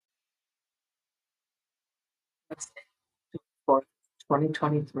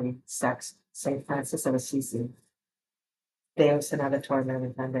2023 Sext, St. Francis of Assisi, Deus in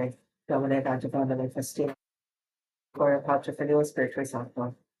adiutorium memorandi, Domine adjuvandum festina, gloria Patri Filio Spiritui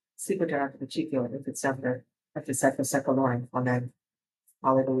Sancto, sicut erat in principio et nunc semper, et in saecula saeculorum. Amen.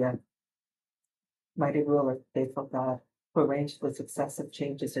 Alleluia. Mighty ruler, faithful God, who arranged the successive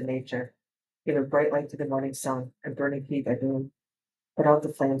changes in nature, give a bright light to the morning sun and burning heat at noon, put out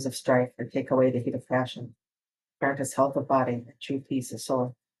the flames of strife and take away the heat of passion. Grant us health of body and true peace of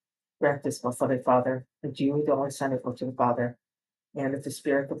soul. Grant this, most loving Father, and you, the only Son, equal to the Father, and with the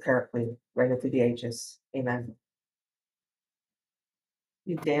Spirit the Paraclete, reigneth through the ages. Amen.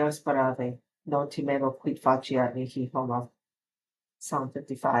 In Deus parave, non timebo quid faciat mihi homo. Psalm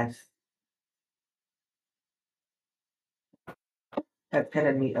 55. Have pity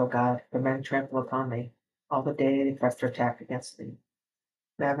on me, O God, for men trample upon me. All the day they press their attack against me.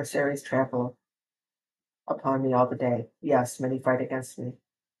 My adversaries trample upon me all the day. Yes, many fight against me.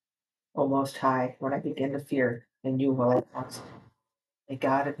 O Most High, when I begin to fear, in you will I trust. A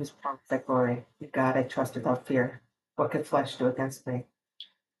God in whose promise I glory, a God I trust without fear. What can flesh do against me?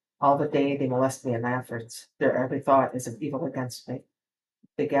 All the day they molest me in my efforts. Their every thought is of evil against me.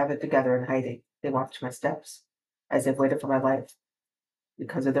 They gather together in hiding. They watch my steps, as they've waited for my life.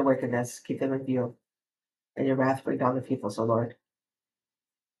 Because of their wickedness, keep them in view. And your wrath bring down the peoples, O Lord.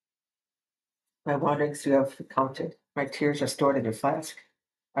 My wanderings you have counted. My tears are stored in your flask.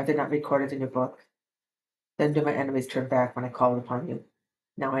 Are they not recorded in your book? Then do my enemies turn back when I call upon you.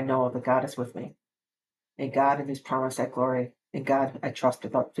 Now I know that God is with me. A God in whose promise I glory, in God I trust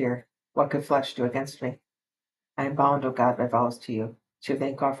without fear. What could flesh do against me? I am bound, O God, by vows to you. To your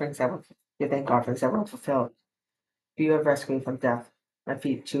thank offerings I will fulfill. For you have rescued me from death, my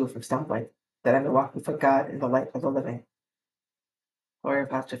feet too from stumbling, that I may walk before God in the light of the living. Gloria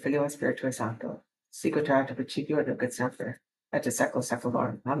Patri Filio Spiritui Sancto, sicut erat in principio et nunc semper, et in saecula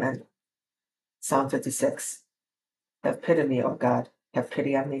saeculorum. Amen. Psalm 56. Have pity on me, O God, have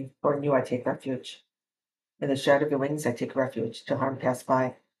pity on me, for in you I take refuge. In the shadow of your wings I take refuge, till harm pass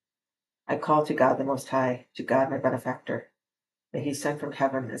by. I call to God the Most High, to God my benefactor. May he send from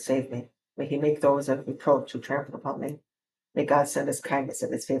heaven and save me. May he make those of reproach who trample upon me. May God send his kindness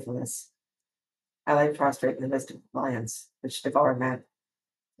and his faithfulness. I lie prostrate in the midst of lions, which devour men.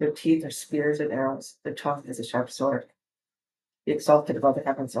 Their teeth are spears and arrows, their tongue is a sharp sword. Be exalted above the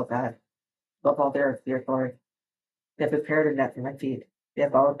heavens, O God, above all the earth, your glory. They have prepared a net for my feet. They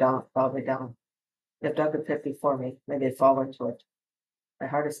have bowed me down. They have dug a pit before me. May they fall into it. My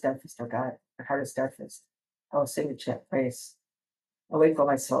heart is steadfast, O God. My heart is steadfast. I will sing and chant praise. Awake, O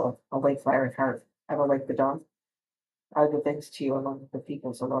my soul. Awake, my iron heart. I will wake the dawn. I will give thanks to you among the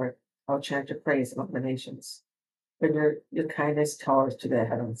peoples, O Lord. I will chant your praise among the nations. Bring your kindness towers to the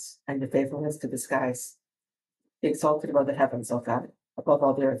heavens, and your faithfulness to the skies. Be exalted above the heavens, O God. Above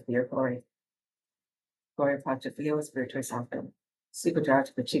all the earth be your glory. Gloria Patri Filio Spiritui Sancto, sicut erat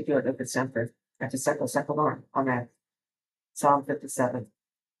in principio et nunc semper, et in saecula saeculorum. Amen. Psalm 57.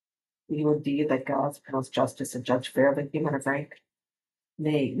 Do you indeed, like gods, pronounce justice and judge fairly, you men of rank?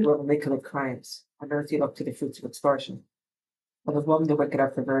 Nay, you will make commit crimes. On earth you look to the fruits of extortion. From the womb the wicked are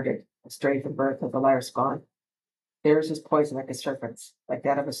perverted, astray from birth of the liar spawn. Theirs is poison like a serpent's, like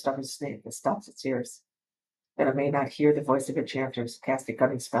that of a stubborn snake that stops its ears, that it may not hear the voice of enchanters casting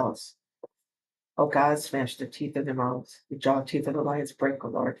cunning spells. O God, smash the teeth in their mouths, the jaw teeth of the lions break, O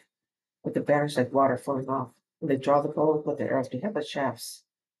Lord, with the banish like water flowing off. When they draw the bow, let the arrows behead the shafts.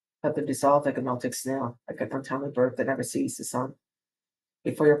 Let them dissolve like a melting snail, like an untimely bird that never sees the sun.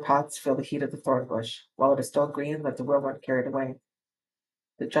 Before your pots fill the heat of the thorn bush. While it is still green, let the whirlwind carry it away.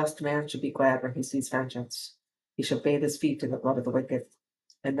 The just man should be glad when he sees vengeance. He shall bathe his feet in the blood of the wicked.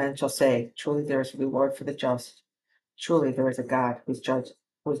 And men shall say, truly there is a reward for the just. Truly there is a God who is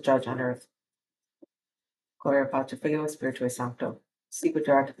judge on earth. Gloria Patri Filio Spiritui Sancto, sicut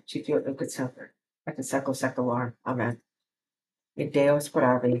erat in principio et nunc semper, et in saecula saeculorum. Amen. In Deus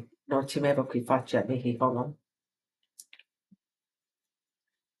parave, non timebo qui faciat mihi homo.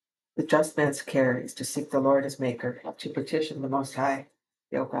 The just man's care is to seek the Lord his Maker, to petition the Most High.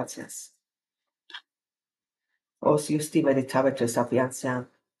 Deo gratias. Os justi meditabitur sapientiam,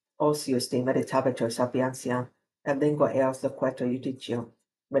 os justi meditabitur sapientiam, et lingua eos loquetur judicium,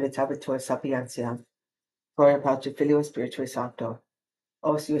 meditabitur sapientiam. Gloria Patri Filio Spiritui Sancto,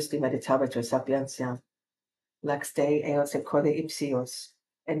 os justi meditabitur sapientiam, lex Dei eos et corde ipsius,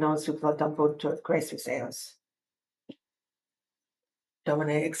 et non supplantambutur gracias eos.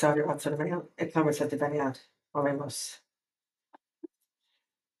 Domine exaudibat sine meam, et clamus et diveniat. Oremus.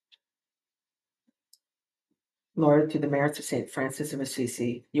 Lord, through the merits of St. Francis of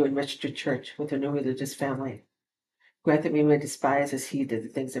Assisi, you enriched your church with a new religious family. Grant that we may despise as he did the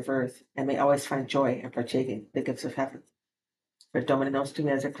things of earth, and may always find joy in partaking the gifts of heaven. For Domine nostrum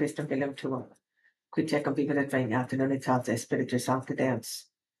Iesu Christum filium tuum, qui tecum vivit et regnat in unitate Spiritus Sancti Deus,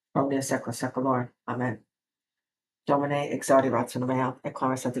 omnia saecula saeculorum. Amen. Domine exaudi ratio meam, et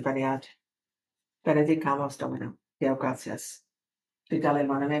claris adveniat. Benedicamus Dominum. Deo gratias. Fidele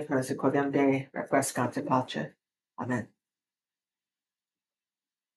monime persecutiam Dei, requiescat in pace. Amen.